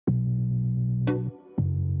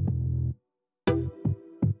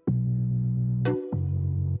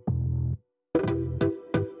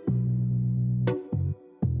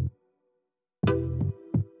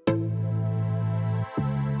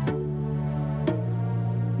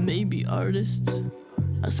Maybe artists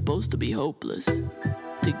are supposed to be hopeless,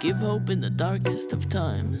 to give hope in the darkest of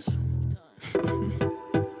times.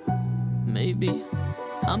 Maybe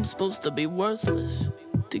I'm supposed to be worthless,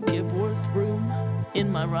 to give worth room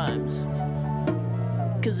in my rhymes.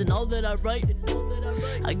 'Cause in all that I write,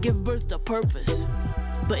 I give birth to purpose.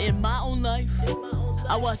 But in my own life,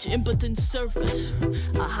 I watch impotence surface.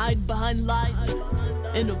 I hide behind lies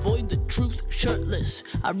and avoid the truth shirtless.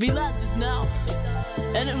 I realize this now,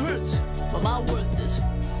 and it hurts, but my worth is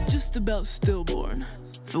just about stillborn.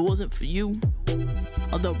 If it wasn't for you,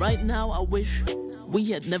 although right now I wish we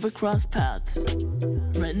had never crossed paths.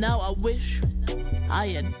 Right now I wish I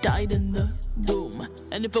had died in the womb.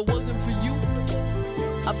 And if it wasn't for you,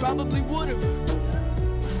 I probably would've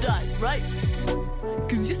died, right?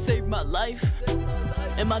 'Cause you saved my life.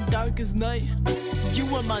 In my darkest night, you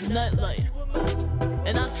were my nightlight.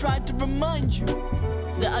 And I tried to remind you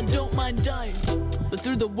that I don't mind dying. But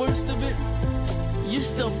through the worst of it, you're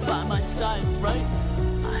still by my side, right?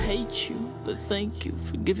 I hate you, but thank you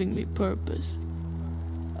for giving me purpose.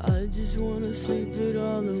 I just wanna sleep it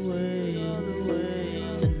all away.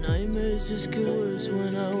 The nightmares just get worse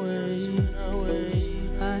when I wait.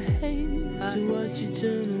 I hate to watch you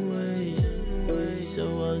turn away. So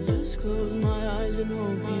I'll just close my eyes and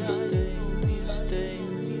hope you stay.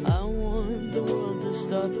 I want the world to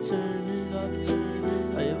stop turning.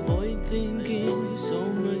 I avoid thinking so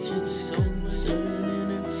much it's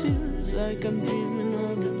concerning. It feels like I'm dreaming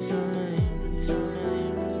all the time.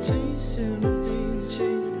 Chasing the being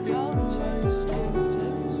chased out of my skin.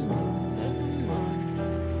 Never mind.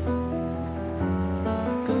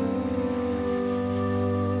 Go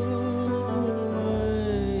away.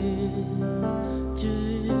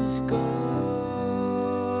 Just go away.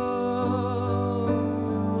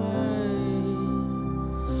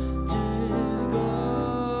 Just go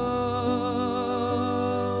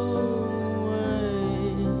away.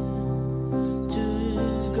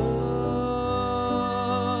 Just go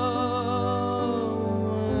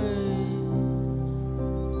away.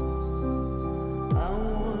 I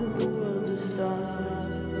want the world to stop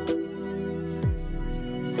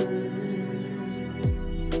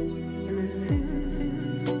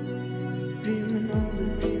dreaming all the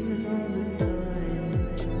time.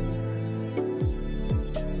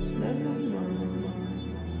 Never mind.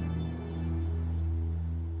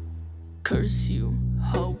 Curse you,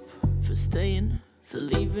 hope, for staying, for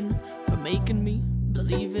leaving, for making me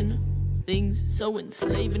believe in things so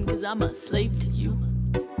enslaving. 'Cause I'm a slave to you,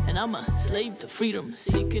 and I'm a slave to freedom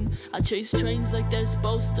seeking. I chase trains like they're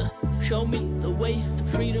supposed to show me the way to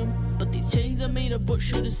freedom. But these chains are made of what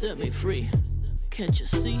should have set me free. Can't you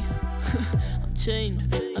see?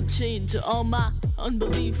 I'm chained to all my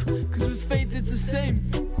unbelief. 'Cause with faith it's the same.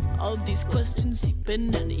 All these questions seep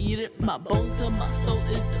in and eat it. My bones tell my soul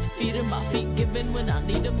is defeated. My feet give in when I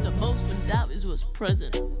need them the most. When doubt is what's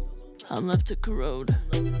present, I'm left to corrode.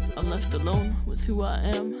 I'm left alone with who I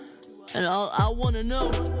am. And all I wanna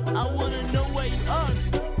know where you are.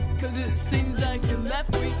 'Cause it seems like you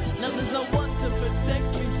left me. Now there's no one to protect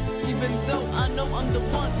me. Even though I know I'm the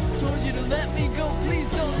one. Told you to let me go, please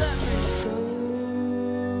don't let me go.